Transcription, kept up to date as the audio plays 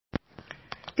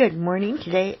Good morning.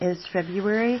 Today is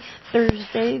Thursday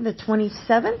the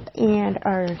 27th, and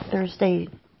our Thursday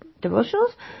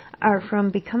devotionals are from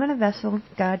Becoming a Vessel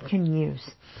God Can Use.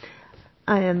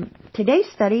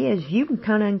 Today's study is You Can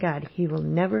Count on God. He will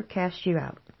never cast you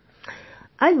out.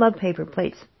 I love paper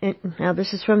plates. Now,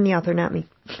 this is from the author, not me.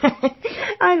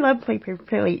 I love paper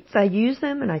plates. I use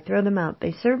them and I throw them out.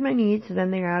 They serve my needs, and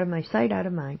then they're out of my sight, out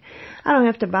of mind. I don't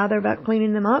have to bother about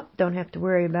cleaning them up. Don't have to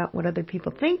worry about what other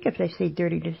people think if they see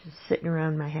dirty dishes sitting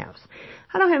around my house.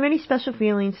 I don't have any special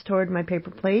feelings toward my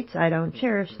paper plates. I don't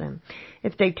cherish them.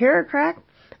 If they tear or crack,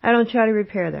 I don't try to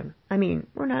repair them. I mean,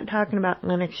 we're not talking about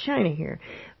Lennox China here,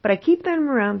 but I keep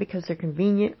them around because they're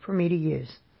convenient for me to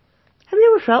use. Have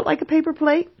you ever felt like a paper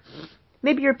plate?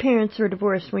 Maybe your parents were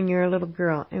divorced when you were a little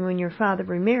girl, and when your father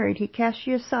remarried, he cast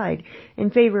you aside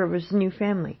in favor of his new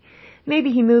family.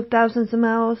 Maybe he moved thousands of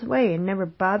miles away and never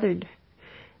bothered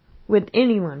with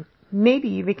anyone. Maybe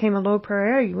you became a low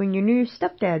priority when your new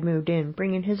stepdad moved in,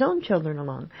 bringing his own children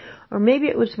along. Or maybe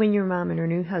it was when your mom and her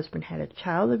new husband had a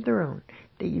child of their own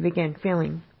that you began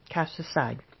feeling cast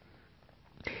aside.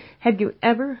 Have you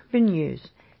ever been used?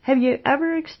 Have you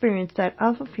ever experienced that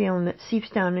awful feeling that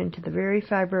seeps down into the very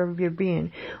fiber of your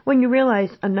being when you realize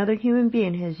another human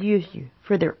being has used you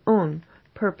for their own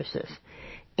purposes?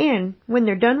 And when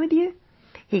they're done with you,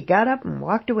 he got up and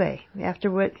walked away after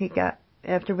what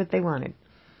they wanted.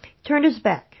 Turned his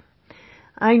back.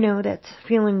 I know that's a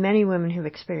feeling many women have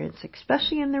experienced,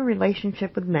 especially in their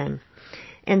relationship with men.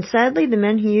 And sadly, the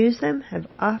men who use them have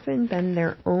often been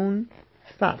their own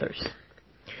fathers.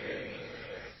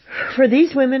 For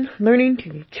these women, learning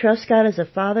to trust God as a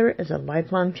father is a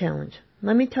lifelong challenge.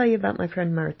 Let me tell you about my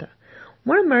friend Martha.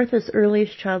 One of Martha's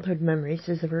earliest childhood memories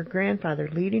is of her grandfather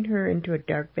leading her into a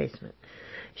dark basement.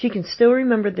 She can still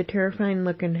remember the terrifying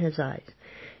look in his eyes.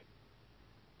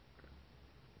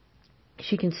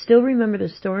 She can still remember the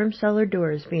storm cellar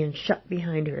doors being shut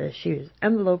behind her as she was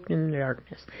enveloped in the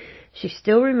darkness. She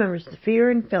still remembers the fear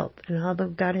and filth, and although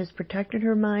God has protected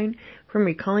her mind from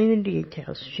recalling the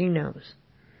details, she knows.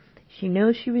 She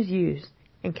knows she was used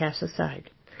and cast aside.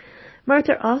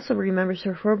 Martha also remembers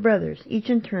her 4 brothers, each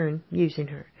in turn using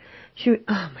her. She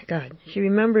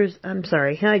remembers, I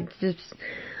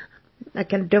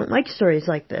don't like stories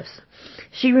like this.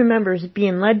 She remembers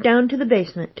being led down to the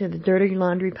basement to the dirty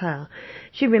laundry pile.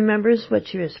 She remembers what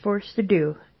she was forced to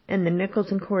do and the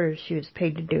nickels and quarters she was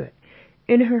paid to do it.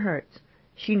 In her heart,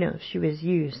 she knows she was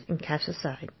used and cast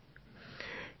aside.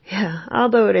 Yeah,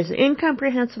 although it is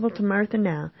incomprehensible to Martha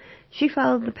now, she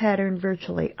followed the pattern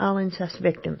virtually all incest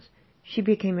victims. She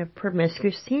became a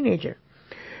promiscuous teenager.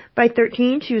 By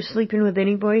 13, she was sleeping with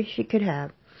any boy she could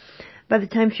have. By the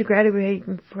time she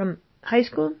graduated from high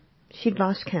school, she'd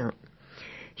lost count.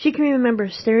 She can remember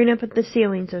staring up at the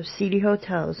ceilings of seedy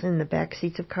hotels in the back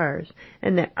seats of cars,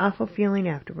 and that awful feeling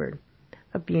afterward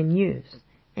of being used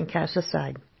and cast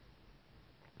aside.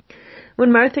 When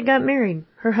Martha got married,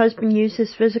 her husband used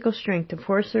his physical strength to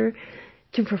force her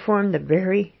to perform the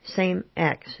very same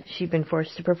acts she'd been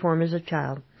forced to perform as a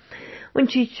child. When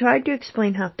she tried to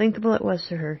explain how thinkable it was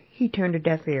to her, he turned a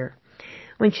deaf ear.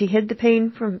 When she hid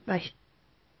from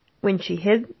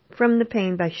the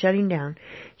pain by shutting down,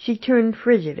 she turned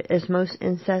frigid as most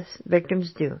incest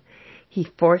victims do. He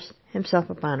forced himself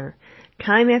upon her.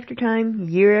 Time after time,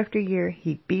 year after year,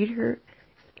 he beat her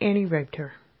and he raped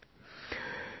her.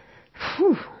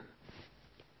 Whew.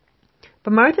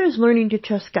 But Martha is learning to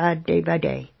trust God day by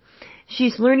day.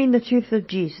 She's learning the truth of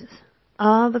Jesus.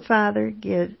 All that the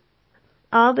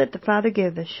Father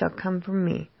giveth shall come from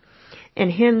me,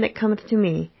 and him that cometh to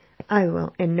me I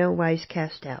will in no wise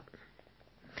cast out.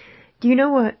 Do you know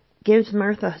what gives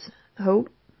Martha hope?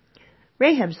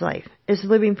 Rahab's life is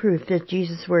living proof that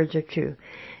Jesus' words are true.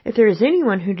 If there is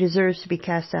anyone who deserves to be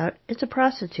cast out, it's a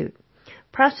prostitute.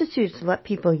 Prostitutes let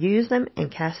people use them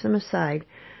and cast them aside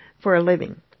for a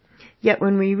living. Yet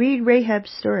when we read Rahab's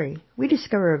story, we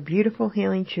discover a beautiful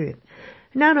healing truth.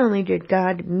 Not only did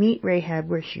God meet Rahab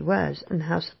where she was, in the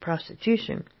house of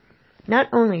prostitution, not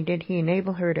only did he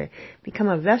enable her to become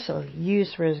a vessel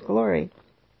used for his glory,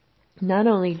 not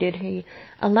only did he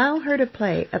allow her to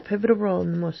play a pivotal role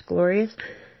in the most glorious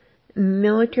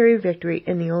military victory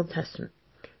in the Old Testament,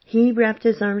 he wrapped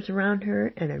his arms around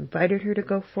her and invited her to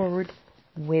go forward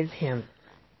with him.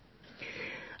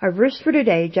 Our verse for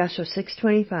today, Joshua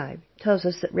 6:25, tells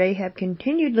us that Rahab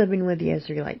continued living with the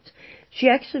Israelites. She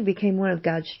actually became one of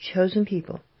God's chosen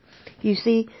people. You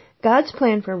see, God's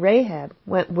plan for Rahab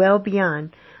went well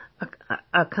beyond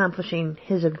accomplishing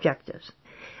his objectives.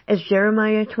 As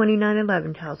Jeremiah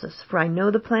 29:11 tells us, "For I know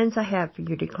the plans I have for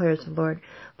you, declares the Lord,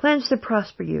 plans to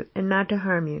prosper you and not to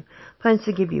harm you, plans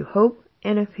to give you hope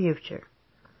and a future."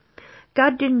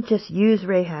 God didn't just use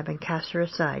Rahab and cast her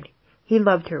aside. He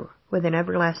loved her with an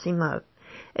everlasting love.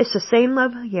 It's the same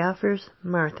love He offers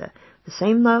Martha, the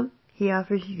same love He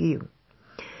offers you.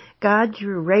 God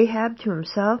drew Rahab to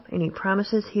Himself, and He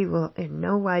promises He will in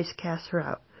no wise cast her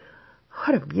out.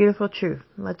 What a beautiful truth.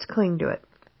 Let's cling to it.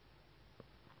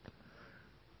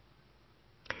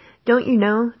 Don't you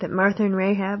know that Martha and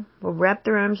Rahab will wrap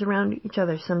their arms around each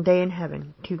other someday in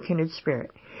heaven, two kindred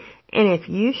spirit? And if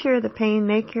you share the pain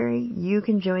they carry, you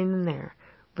can join them there.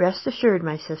 Rest assured,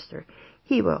 my sister,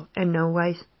 He will in no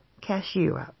wise cast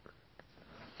you out.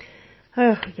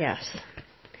 Oh, yes.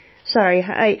 Sorry,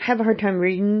 I have a hard time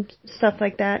reading stuff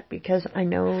like that because I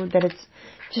know that it's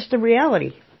just a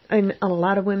reality in a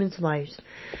lot of women's lives.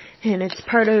 And it's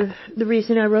part of the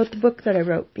reason I wrote the book that I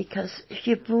wrote, because if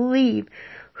you believe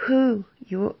who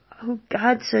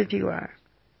God said you are,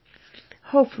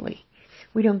 hopefully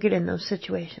we don't get in those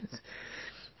situations.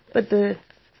 But the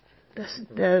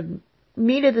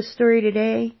meat of the story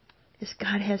today is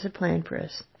God has a plan for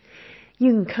us.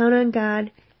 You can count on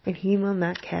God, and He will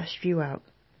not cast you out.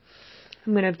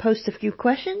 I'm going to post a few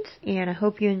questions, and I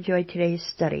hope you enjoyed today's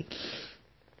study.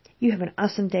 You have an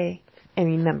awesome day, and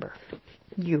remember,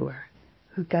 you are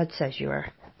who God says you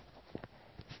are.